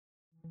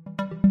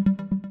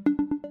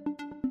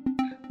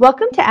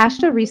Welcome to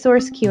AASHTO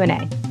Resource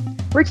Q&A.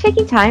 We're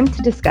taking time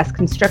to discuss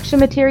construction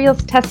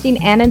materials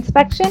testing and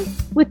inspection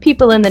with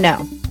people in the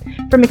know.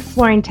 From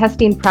exploring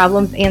testing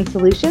problems and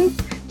solutions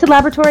to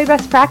laboratory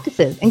best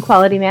practices and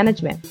quality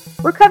management,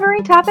 we're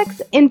covering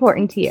topics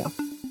important to you.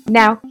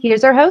 Now,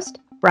 here's our host,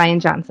 Brian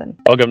Johnson.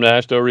 Welcome to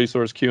AASHTO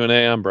Resource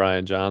Q&A. I'm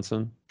Brian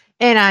Johnson.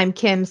 And I'm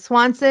Kim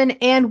Swanson,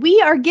 and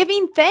we are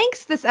giving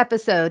thanks this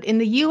episode. In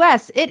the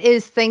U.S., it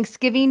is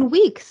Thanksgiving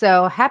week,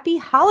 so happy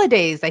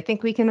holidays. I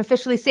think we can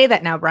officially say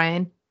that now,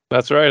 Brian.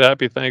 That's right.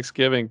 Happy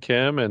Thanksgiving,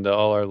 Kim, and to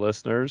all our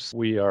listeners.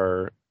 We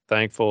are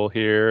thankful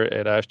here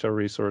at AASHTO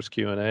Resource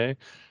Q&A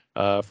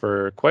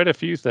for quite a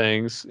few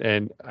things.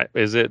 And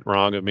is it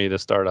wrong of me to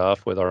start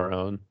off with our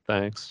own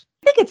thanks?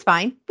 I think it's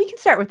fine. We can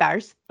start with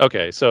ours.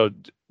 Okay, so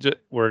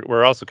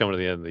we're also coming to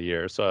the end of the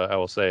year, so I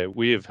will say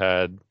we have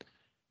had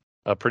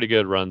a pretty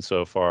good run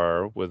so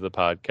far with the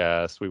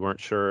podcast. We weren't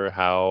sure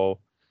how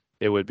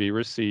it would be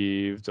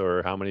received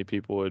or how many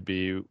people would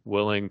be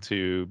willing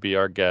to be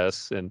our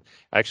guests. And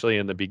actually,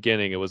 in the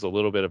beginning, it was a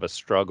little bit of a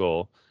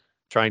struggle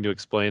trying to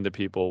explain to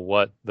people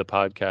what the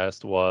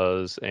podcast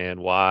was and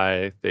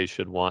why they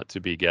should want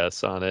to be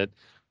guests on it,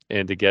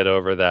 and to get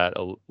over that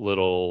a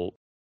little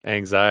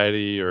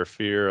anxiety or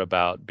fear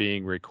about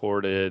being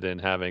recorded and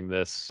having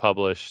this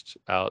published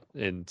out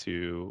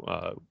into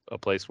a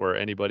place where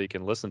anybody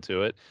can listen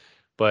to it.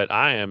 But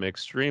I am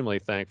extremely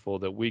thankful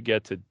that we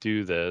get to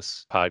do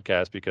this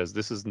podcast because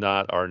this is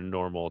not our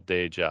normal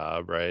day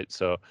job, right?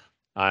 So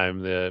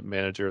I'm the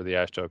manager of the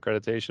AASHTO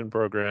accreditation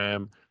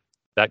program.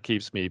 That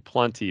keeps me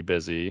plenty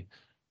busy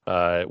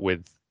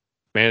with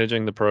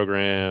managing the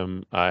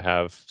program. I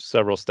have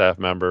several staff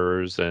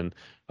members and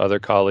other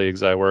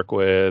colleagues I work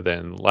with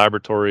and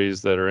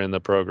laboratories that are in the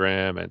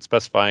program and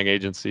specifying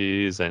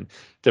agencies and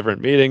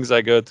different meetings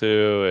I go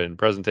to and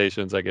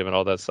presentations I give and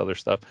all that other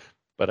stuff.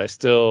 But I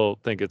still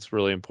think it's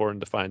really important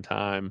to find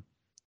time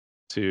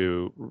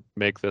to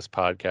make this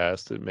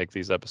podcast and make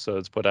these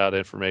episodes, put out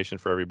information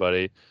for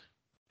everybody.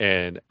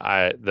 And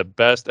the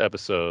best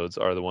episodes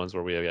are the ones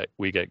where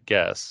we get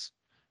guests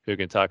who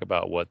can talk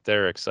about what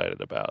they're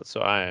excited about. So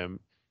I am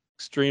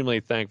extremely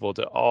thankful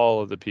to all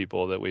of the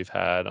people that we've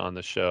had on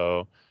the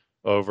show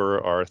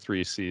over our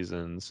 3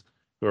 seasons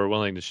who are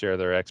willing to share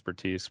their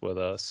expertise with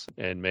us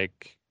and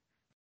make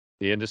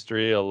the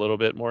industry a little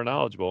bit more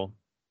knowledgeable.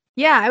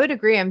 Yeah, I would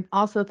agree. I'm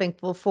also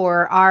thankful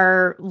for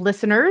our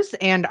listeners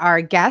and our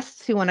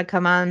guests who want to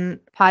come on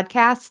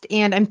podcast.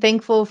 And I'm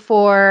thankful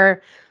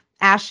for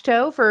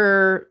AASHTO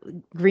for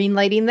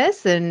greenlighting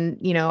this, and,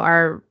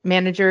 our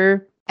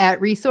manager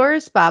at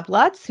Resource, Bob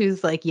Lutz,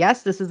 who's like,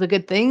 yes, this is a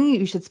good thing.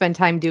 You should spend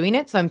time doing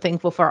it. So I'm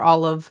thankful for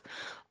all of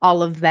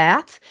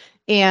that.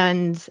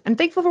 And I'm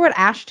thankful for what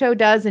AASHTO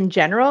does in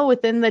general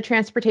within the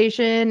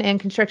transportation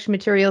and construction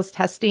materials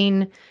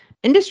testing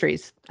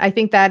industries. I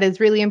think that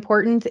is really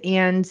important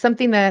and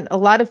something that a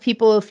lot of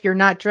people, if you're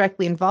not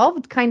directly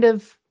involved, kind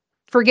of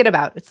forget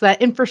about. It's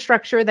that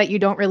infrastructure that you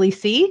don't really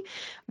see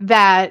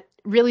that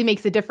really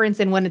makes a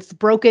difference. And when it's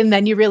broken,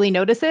 then you really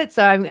notice it.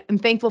 So I'm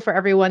thankful for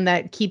everyone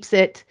that keeps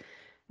it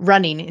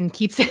running and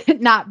keeps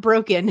it not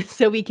broken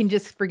so we can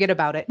just forget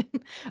about it.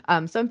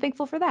 So I'm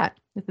thankful for that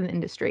within the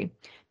industry.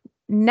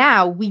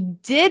 Now, we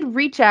did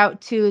reach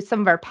out to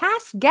some of our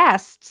past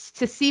guests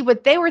to see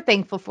what they were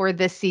thankful for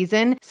this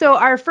season. So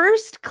our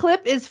first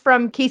clip is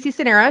from Casey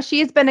Sonera. She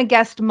has been a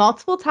guest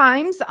multiple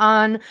times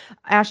on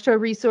AASHTO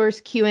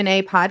Resource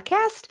Q&A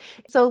podcast.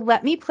 So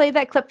let me play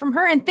that clip from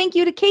her. And thank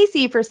you to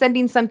Casey for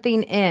sending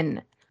something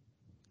in.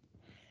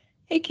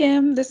 Hey,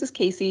 Kim, this is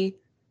Casey.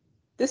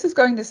 This is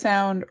going to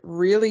sound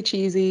really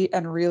cheesy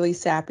and really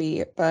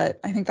sappy, but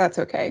I think that's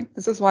okay.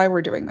 This is why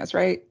we're doing this,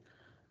 right?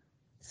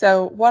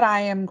 So what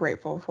I am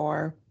grateful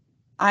for,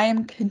 I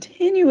am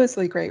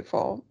continuously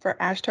grateful for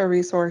AASHTO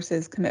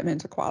Resource's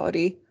commitment to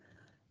quality.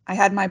 I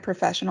had my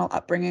professional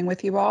upbringing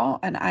with you all,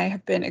 and I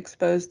have been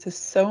exposed to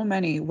so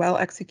many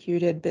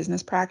well-executed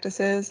business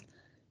practices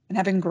and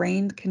have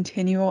ingrained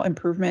continual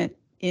improvement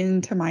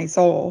into my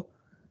soul.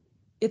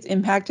 It's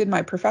impacted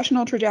my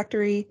professional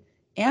trajectory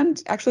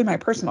and actually my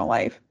personal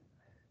life.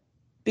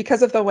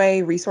 Because of the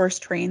way Resource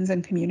trains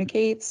and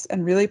communicates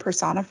and really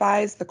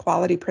personifies the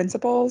quality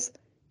principles,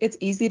 it's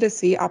easy to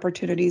see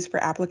opportunities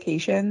for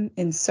application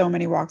in so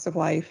many walks of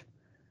life.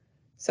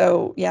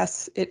 So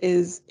yes, it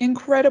is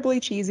incredibly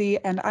cheesy,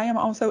 and I am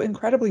also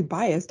incredibly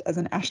biased as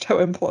an AASHTO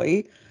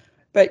employee,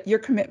 but your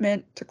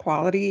commitment to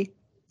quality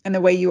and the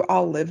way you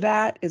all live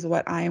that is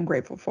what I am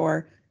grateful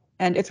for.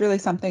 And it's really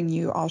something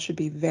you all should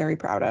be very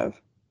proud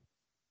of.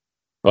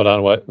 Hold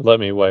on, let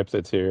me wipe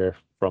the tear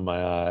from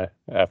my eye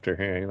after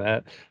hearing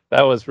that.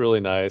 That was really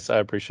nice. I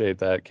appreciate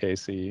that,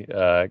 Casey.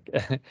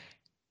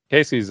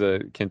 Casey's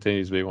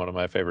continues to be one of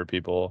my favorite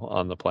people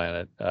on the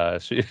planet.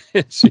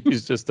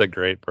 She's just a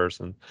great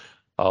person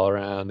all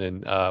around,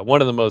 and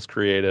one of the most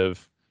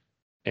creative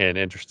and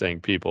interesting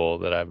people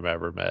that I've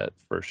ever met,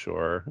 for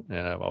sure.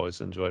 And I've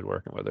always enjoyed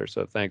working with her.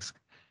 So thanks,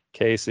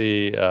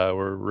 Casey.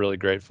 We're really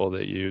grateful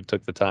that you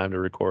took the time to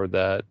record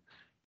that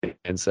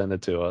and send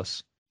it to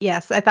us.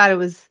 Yes, I thought it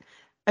was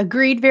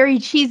Agreed, very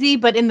cheesy,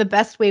 but in the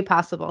best way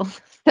possible.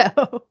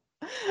 So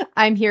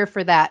I'm here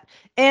for that.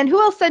 And who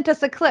else sent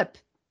us a clip?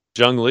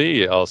 Jung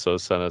Lee also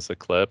sent us a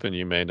clip, and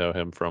you may know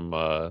him from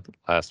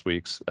last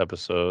week's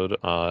episode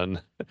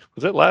on,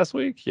 was it last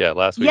week? Yeah,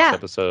 last week's Yeah.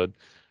 episode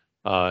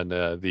on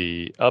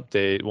the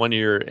update, 1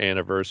 year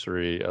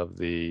anniversary of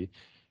the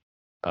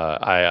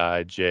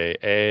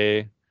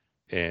IIJA.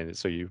 And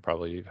so you've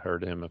probably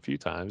heard him a few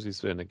times.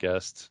 He's been a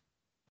guest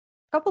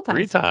A couple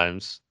 3 times.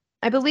 times.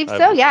 I believe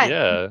so. Yeah.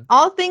 Yeah.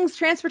 All things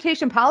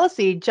transportation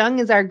policy. Jung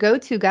is our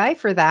go-to guy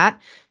for that.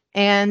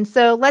 And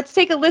so let's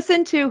take a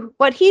listen to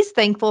what he's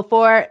thankful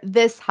for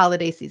this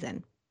holiday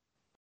season.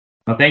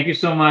 Well, thank you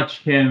so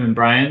much, Kim and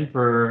Brian,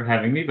 for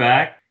having me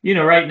back.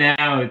 Right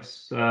now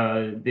it's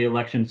the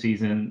election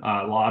season,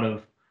 a lot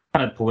of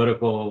kind of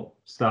political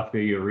stuff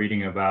that you're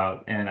reading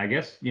about. And I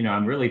guess,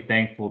 I'm really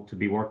thankful to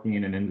be working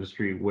in an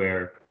industry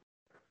where,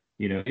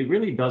 it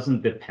really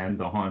doesn't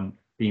depend on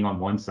being on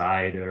one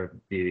side or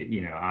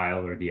the,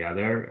 aisle or the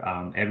other.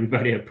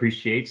 Everybody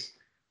appreciates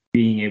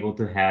being able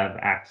to have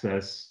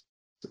access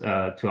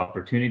to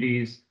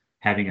opportunities,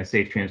 having a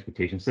safe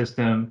transportation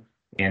system,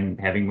 and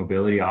having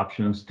mobility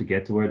options to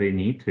get to where they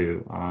need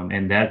to.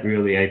 And that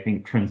really, I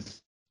think,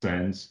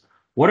 transcends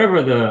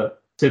whatever the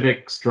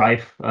civic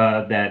strife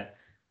that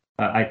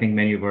I think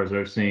many of us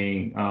are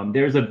seeing.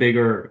 There's a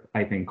bigger,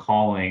 I think,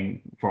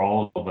 calling for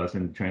all of us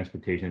in the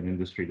transportation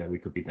industry that we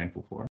could be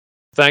thankful for.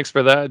 Thanks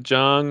for that,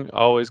 Jung.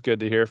 Always good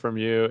to hear from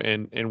you.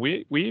 And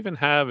we even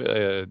have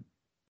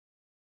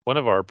one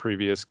of our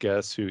previous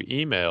guests who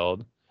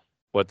emailed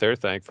what they're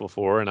thankful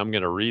for, and I'm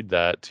going to read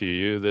that to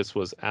you. This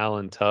was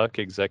Alan Tuck,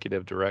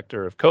 Executive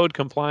Director of Code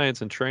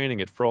Compliance and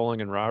Training at Froling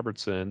and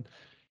Robertson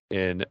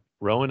in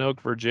Roanoke,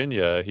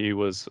 Virginia. He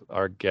was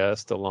our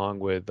guest along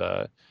with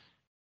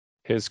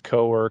his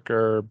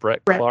coworker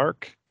Brett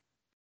Clark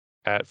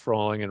at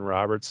Froling and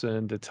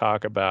Robertson to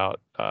talk about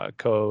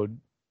code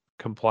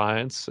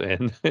compliance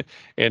and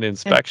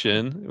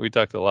inspection. We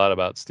talked a lot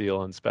about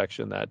steel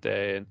inspection that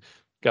day and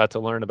got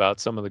to learn about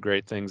some of the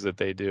great things that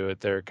they do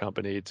at their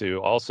company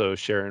to also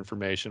share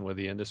information with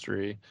the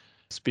industry.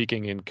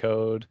 Speaking in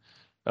Code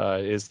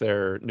is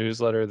their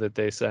newsletter that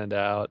they send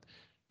out.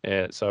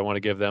 And so I want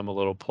to give them a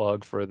little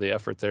plug for the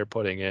effort they're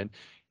putting in.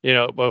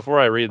 Before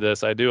I read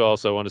this, I do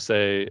also want to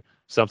say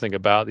something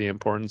about the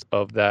importance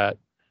of that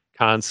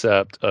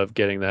concept of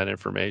getting that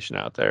information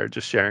out there,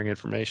 just sharing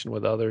information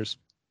with others.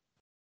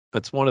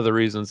 That's one of the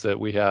reasons that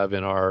we have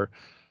in our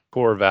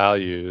core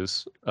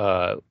values,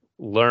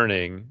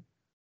 learning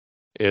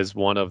is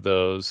one of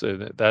those,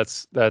 and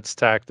that's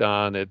tacked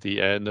on at the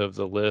end of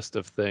the list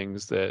of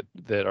things that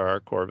are our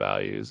core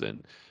values.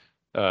 And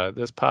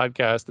this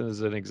podcast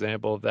is an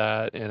example of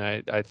that. And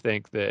I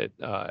think that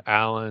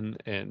Alan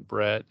and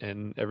Brett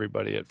and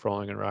everybody at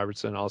Froling and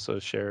Robertson also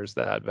shares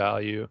that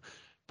value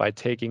by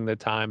taking the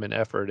time and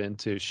effort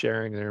into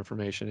sharing their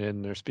information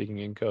in their Speaking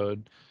in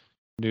Code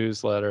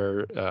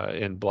newsletter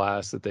and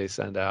blast that they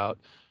send out.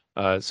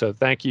 So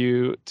thank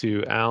you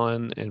to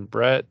Alan and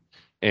Brett.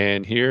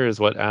 And here is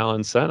what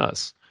Alan sent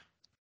us.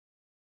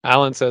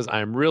 Alan says,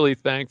 I'm really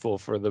thankful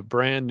for the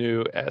brand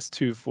new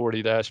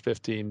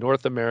S240-15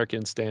 North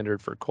American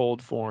standard for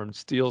cold form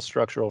steel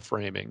structural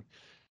framing.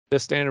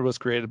 This standard was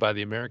created by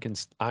the American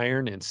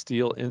Iron and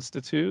Steel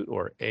Institute,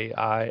 or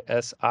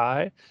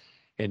AISI,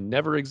 and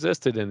never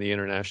existed in the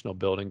International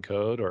Building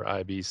Code, or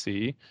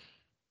IBC,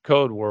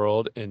 code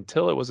world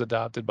until it was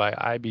adopted by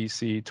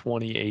IBC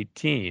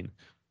 2018.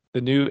 The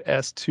new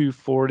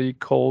S240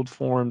 cold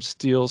form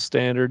steel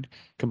standard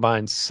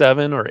combines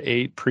 7 or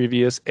 8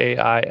 previous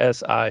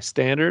AISI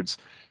standards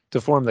to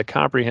form the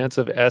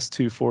comprehensive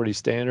S240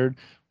 standard,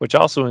 which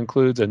also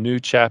includes a new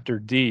Chapter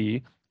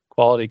D,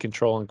 Quality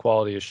Control and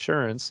Quality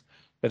Assurance,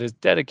 that is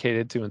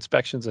dedicated to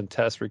inspections and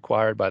tests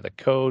required by the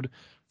code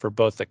for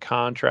both the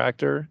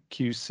contractor,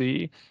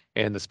 QC,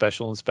 and the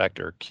special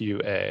inspector,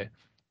 QA.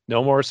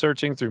 No more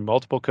searching through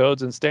multiple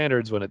codes and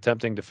standards when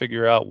attempting to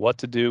figure out what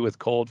to do with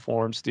cold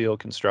form steel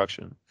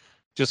construction.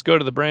 Just go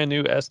to the brand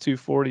new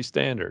S240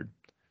 standard.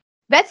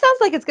 That sounds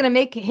like it's going to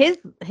make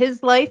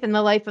his life and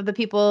the life of the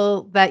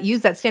people that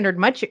use that standard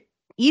much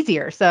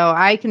easier. So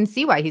I can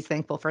see why he's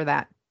thankful for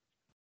that.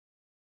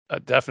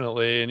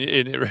 Definitely.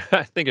 And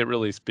I think it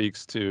really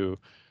speaks to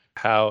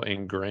how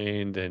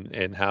ingrained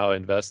and how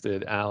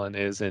invested Alan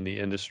is in the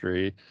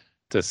industry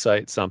to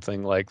cite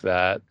something like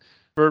that.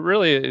 But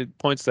really, it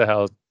points to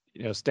how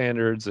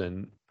standards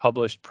and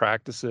published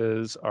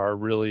practices are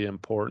really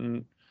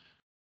important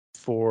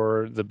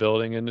for the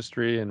building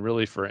industry and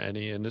really for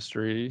any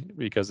industry,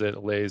 because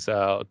it lays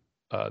out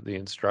the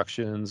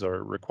instructions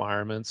or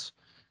requirements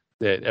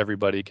that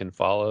everybody can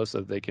follow so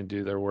that they can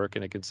do their work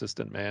in a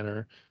consistent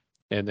manner.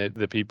 And that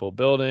the people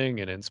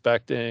building and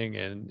inspecting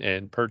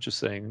and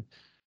purchasing,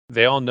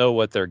 they all know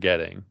what they're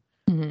getting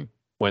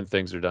when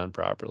things are done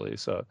properly.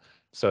 So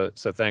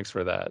thanks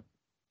for that.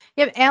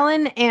 Yep,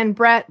 Alan and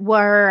Brett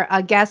were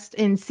a guest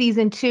in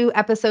season 2,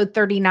 episode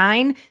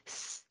 39,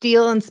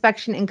 Steel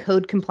Inspection and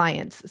Code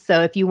Compliance.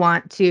 So if you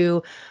want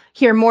to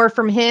hear more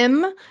from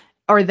him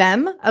or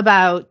them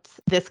about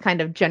this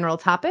kind of general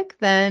topic,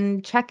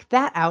 then check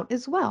that out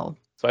as well.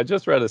 So I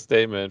just read a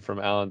statement from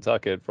Alan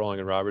Tuckett, Froling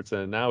and Robertson,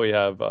 and now we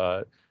have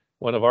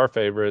one of our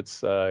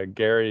favorites,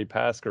 Gary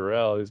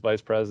Pascarell, who's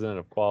Vice President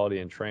of Quality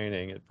and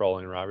Training at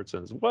Froling and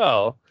Robertson as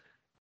well,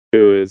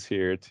 who is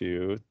here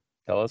to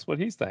tell us what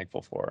he's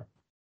thankful for.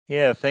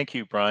 Yeah, thank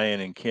you, Brian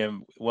and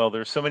Kim. Well,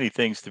 there's so many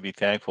things to be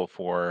thankful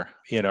for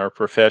in our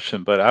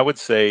profession, but I would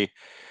say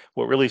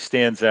what really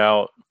stands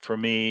out for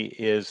me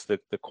is the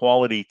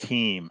quality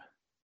team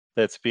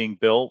that's being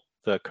built,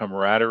 the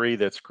camaraderie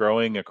that's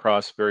growing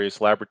across various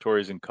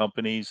laboratories and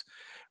companies,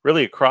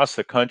 really across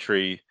the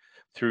country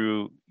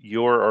through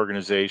your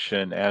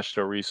organization,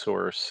 AASHTO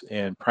Resource,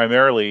 and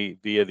primarily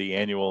via the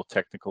annual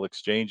technical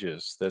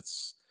exchanges.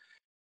 That's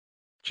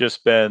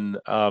just been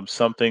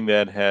something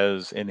that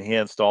has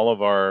enhanced all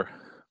of our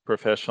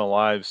professional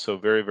lives so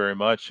very, very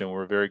much. And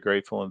we're very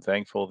grateful and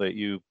thankful that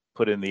you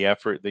put in the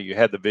effort, that you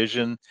had the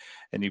vision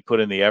and you put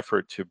in the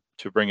effort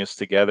to bring us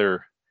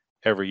together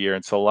every year.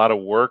 And it's a lot of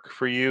work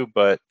for you,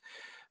 but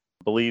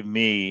believe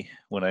me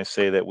when I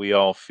say that we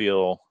all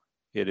feel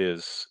it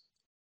is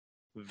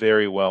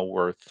very well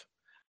worth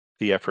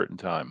the effort and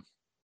time.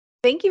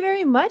 Thank you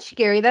very much,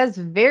 Gary. That's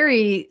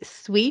very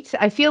sweet.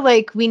 I feel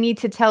like we need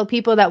to tell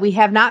people that we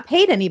have not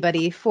paid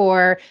anybody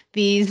for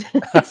these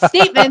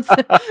statements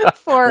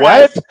for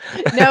What? us.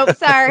 Nope,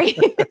 sorry.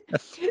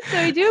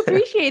 So we do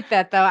appreciate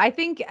that, though. I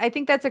think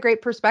that's a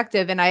great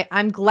perspective, and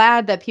I'm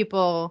glad that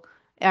people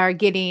are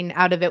getting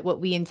out of it what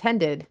we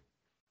intended.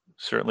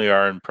 Certainly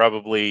are, and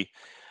probably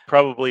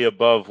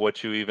above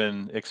what you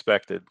even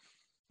expected.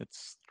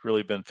 It's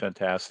really been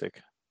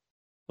fantastic.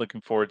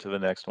 Looking forward to the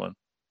next one.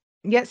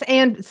 Yes,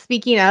 and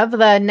speaking of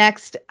the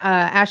next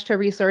AASHTO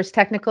Resource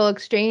Technical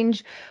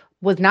Exchange,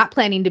 was not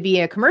planning to be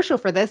a commercial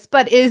for this,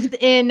 but is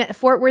in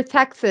Fort Worth,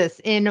 Texas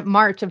in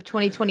March of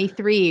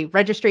 2023.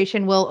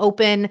 Registration will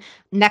open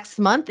next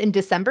month in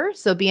December,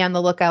 so be on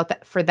the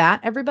lookout for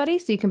that, everybody,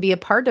 so you can be a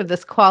part of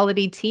this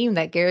quality team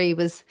that Gary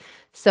was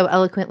so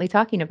eloquently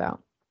talking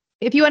about.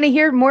 If you want to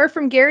hear more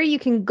from Gary, you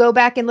can go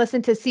back and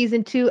listen to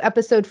Season 2,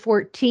 Episode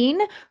 14,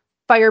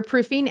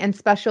 Fireproofing and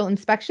Special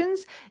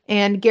Inspections.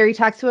 And Gary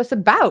talks to us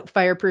about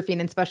fireproofing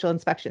and special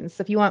inspections.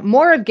 So if you want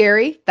more of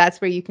Gary, that's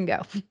where you can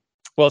go.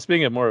 Well,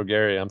 speaking of more of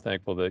Gary, I'm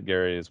thankful that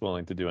Gary is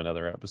willing to do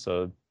another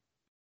episode.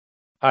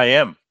 I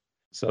am.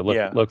 So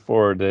look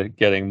forward to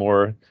getting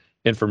more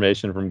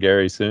information from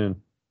Gary soon.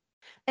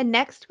 And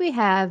next we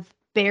have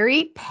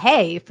Barry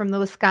Pay from the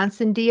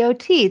Wisconsin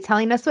DOT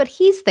telling us what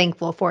he's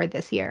thankful for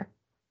this year.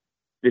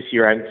 This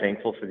year, I'm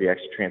thankful for the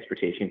extra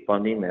transportation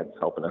funding that's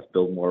helping us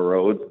build more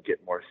roads and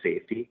get more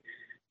safety.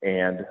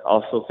 And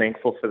also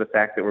thankful for the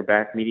fact that we're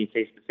back meeting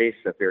face-to-face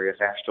at various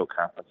AASHTO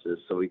conferences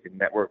so we can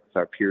network with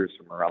our peers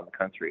from around the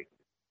country.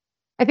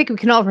 I think we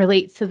can all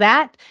relate to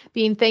that,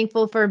 being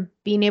thankful for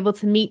being able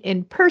to meet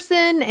in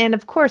person and,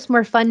 of course,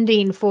 more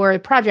funding for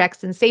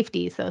projects and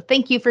safety. So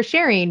thank you for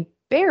sharing,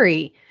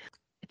 Barry.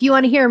 If you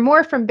want to hear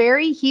more from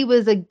Barry, he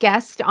was a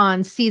guest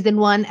on Season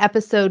 1,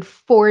 Episode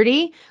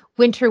 40,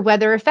 Winter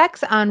Weather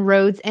Effects on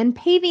Roads and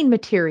Paving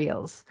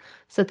Materials.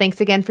 So thanks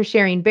again for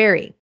sharing,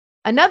 Barry.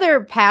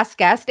 Another past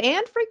guest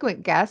and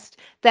frequent guest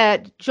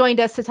that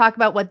joined us to talk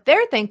about what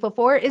they're thankful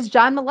for is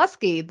John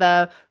Molesky,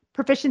 the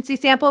Proficiency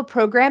Sample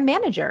Program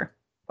Manager.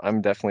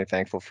 I'm definitely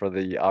thankful for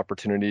the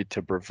opportunity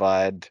to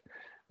provide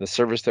the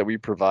service that we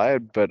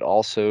provide, but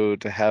also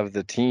to have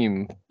the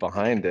team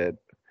behind it.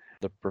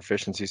 The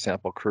Proficiency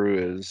Sample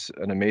crew is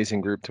an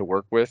amazing group to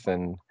work with,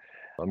 and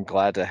I'm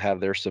glad to have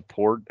their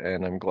support,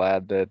 and I'm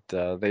glad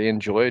that they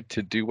enjoy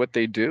to do what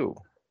they do.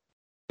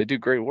 They do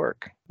great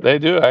work. They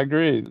do. I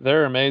agree.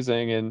 They're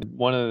amazing. And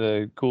one of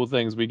the cool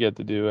things we get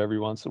to do every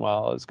once in a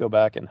while is go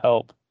back and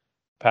help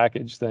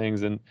package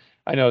things. And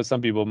I know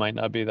some people might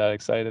not be that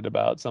excited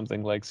about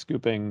something like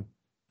scooping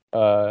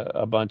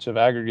a bunch of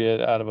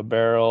aggregate out of a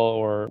barrel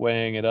or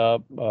weighing it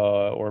up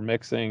or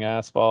mixing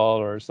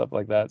asphalt or stuff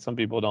like that. Some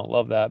people don't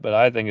love that, but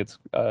I think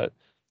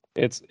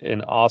it's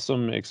an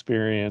awesome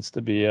experience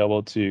to be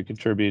able to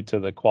contribute to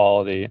the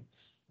quality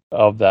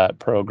of that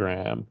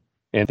program.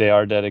 And they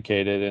are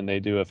dedicated and they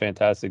do a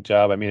fantastic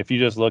job. I mean, if you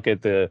just look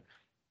at the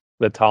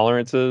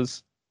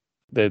tolerances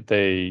that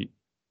they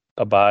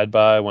abide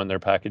by when they're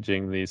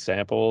packaging these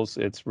samples,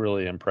 it's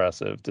really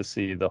impressive to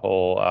see the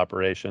whole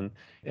operation.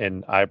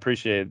 And I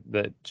appreciate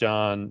that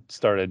John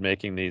started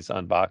making these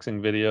unboxing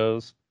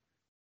videos.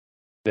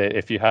 That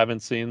if you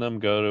haven't seen them,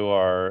 go to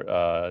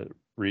our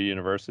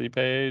Re-University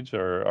page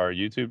or our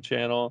YouTube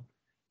channel,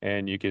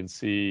 and you can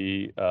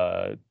see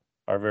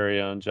our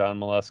very own John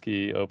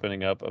Molesky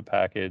opening up a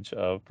package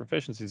of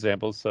proficiency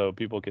samples so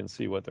people can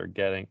see what they're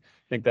getting.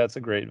 I think that's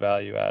a great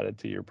value added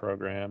to your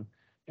program.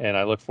 And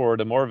I look forward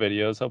to more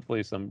videos,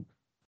 hopefully some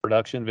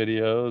production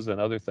videos and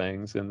other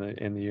things in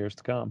the years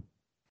to come.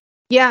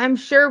 Yeah, I'm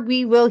sure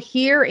we will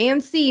hear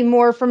and see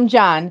more from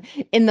John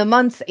in the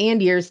months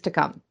and years to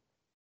come.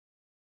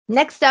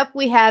 Next up,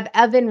 we have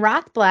Evan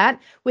Rothblatt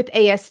with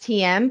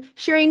ASTM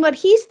sharing what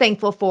he's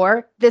thankful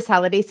for this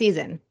holiday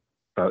season.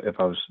 If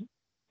I was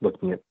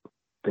looking at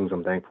things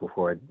I'm thankful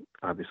for, I'd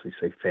obviously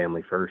say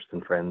family first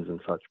and friends and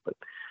such. But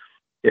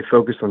if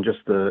focused on just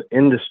the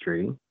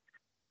industry,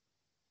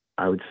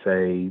 I would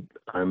say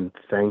I'm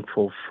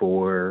thankful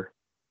for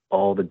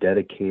all the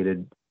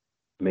dedicated,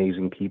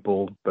 amazing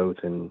people, both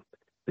in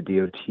the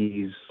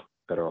DOTs,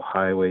 federal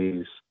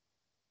highways,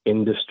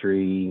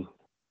 industry,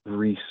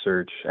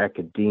 research,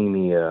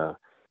 academia,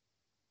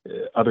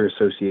 other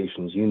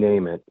associations, you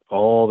name it,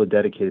 all the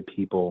dedicated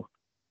people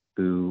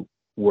who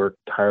work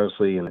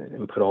tirelessly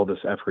and put all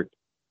this effort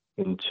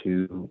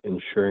into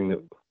ensuring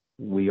that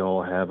we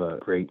all have a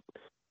great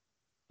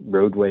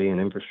roadway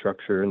and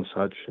infrastructure and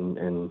such.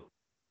 And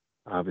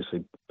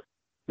obviously,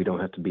 we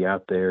don't have to be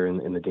out there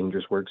in the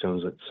dangerous work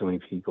zones that so many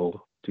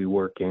people do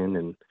work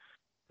in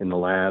the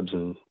labs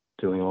and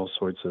doing all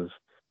sorts of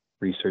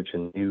research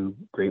and new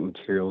great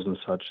materials and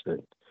such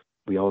that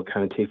we all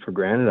kind of take for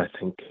granted. I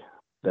think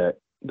that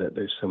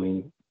there's so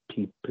many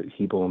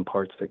people and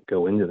parts that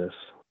go into this.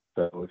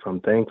 So if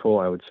I'm thankful,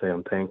 I would say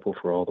I'm thankful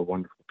for all the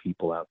wonderful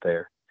people out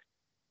there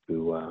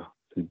who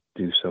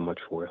do so much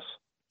for us.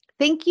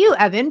 Thank you,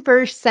 Evan,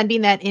 for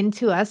sending that in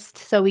to us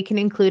so we can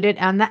include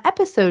it on the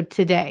episode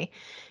today.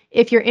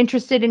 If you're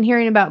interested in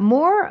hearing about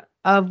more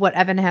of what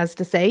Evan has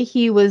to say,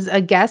 he was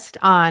a guest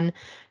on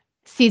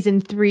Season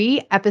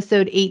 3,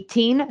 Episode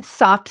 18,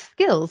 Soft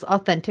Skills,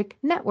 Authentic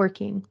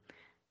Networking.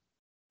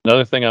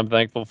 Another thing I'm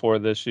thankful for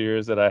this year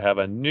is that I have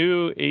a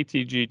new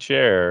ATG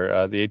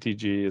chair. The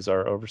ATG is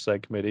our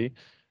oversight committee.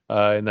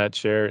 And that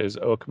chair is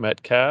Oak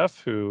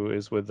Metcalf, who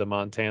is with the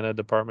Montana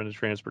Department of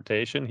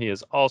Transportation. He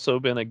has also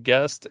been a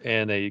guest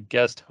and a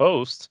guest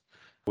host,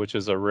 which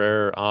is a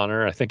rare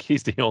honor. I think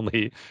he's the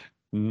only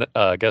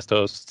guest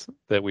host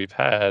that we've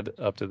had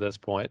up to this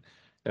point.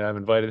 And I've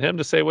invited him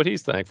to say what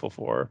he's thankful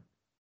for.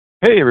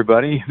 Hey,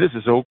 everybody. This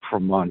is Oak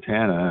from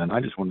Montana, and I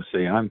just want to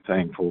say I'm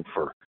thankful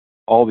for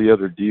all the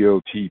other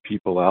DOT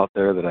people out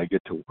there that I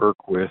get to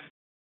work with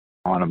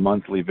on a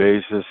monthly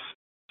basis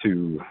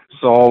to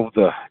solve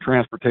the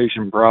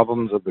transportation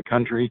problems of the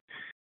country.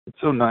 It's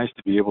so nice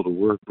to be able to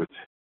work with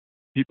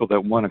people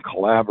that want to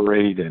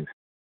collaborate and,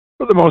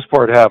 for the most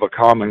part, have a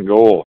common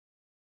goal.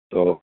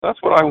 So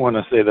that's what I want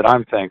to say that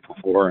I'm thankful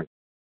for, and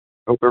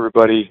hope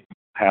everybody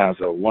has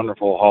a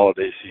wonderful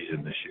holiday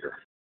season this year.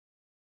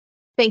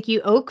 Thank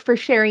you, Oak, for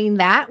sharing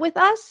that with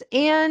us.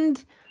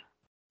 And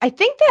I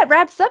think that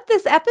wraps up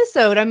this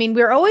episode. I mean,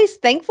 we're always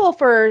thankful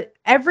for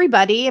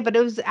everybody, but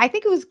I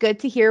think it was good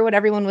to hear what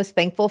everyone was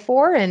thankful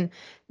for. And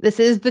this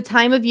is the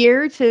time of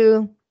year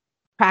to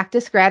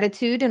practice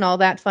gratitude and all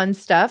that fun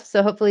stuff.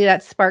 So hopefully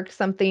that sparked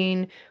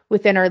something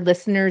within our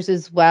listeners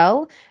as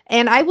well.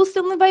 And I will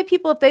still invite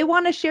people, if they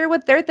want to share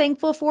what they're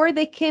thankful for,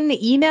 they can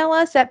email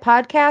us at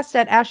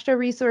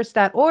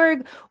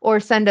podcast@ashtoresource.org or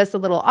send us a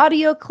little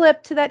audio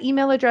clip to that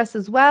email address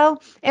as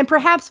well. And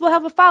perhaps we'll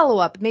have a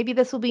follow-up. Maybe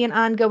this will be an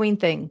ongoing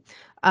thing.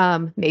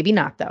 Maybe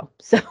not, though.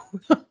 So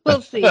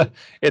we'll see.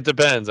 It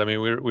depends. I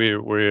mean,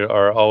 we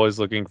are always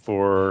looking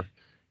for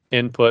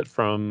input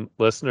from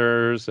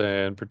listeners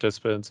and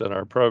participants in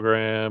our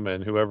program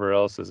and whoever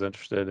else is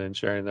interested in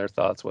sharing their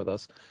thoughts with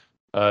us.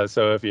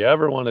 So if you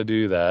ever want to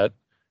do that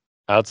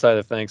outside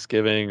of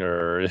Thanksgiving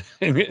or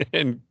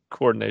in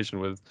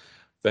coordination with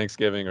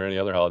Thanksgiving or any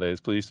other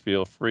holidays, please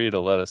feel free to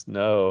let us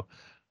know.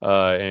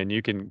 And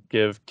you can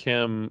give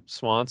Kim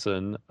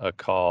Swanson a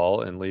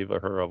call and leave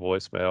her a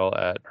voicemail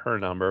at her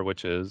number,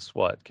 which is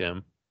what,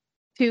 Kim?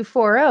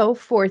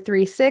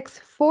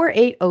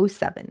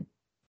 240-436-4807.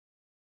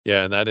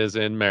 Yeah, and that is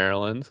in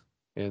Maryland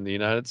in the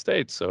United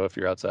States. So if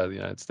you're outside of the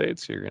United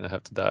States, you're going to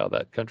have to dial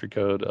that country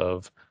code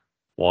of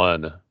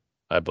 1,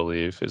 I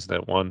believe. Isn't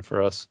it 1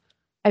 for us?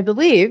 I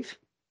believe.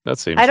 That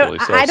seems really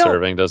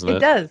self-serving, doesn't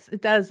it?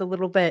 It does a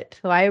little bit.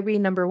 So why are we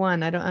number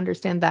 1? I don't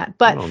understand that.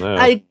 But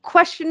a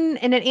question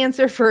and an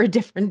answer for a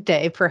different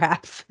day,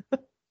 perhaps.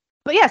 But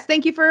yes,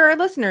 thank you for our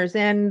listeners.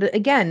 And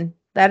again,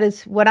 that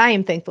is what I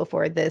am thankful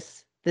for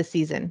this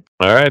season.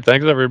 All right.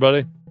 Thanks,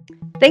 everybody.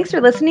 Thanks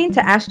for listening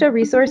to AASHTO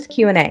Resource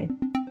Q&A.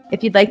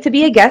 If you'd like to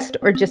be a guest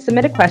or just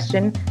submit a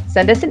question,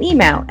 send us an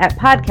email at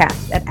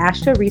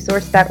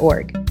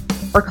podcast@ashtoresource.org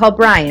or call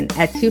Brian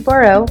at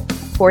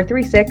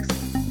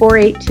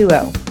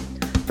 240-436-4820.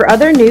 For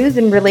other news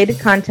and related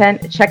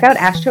content, check out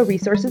AASHTO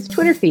Resource's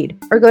Twitter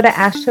feed or go to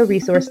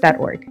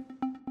ashtoresource.org.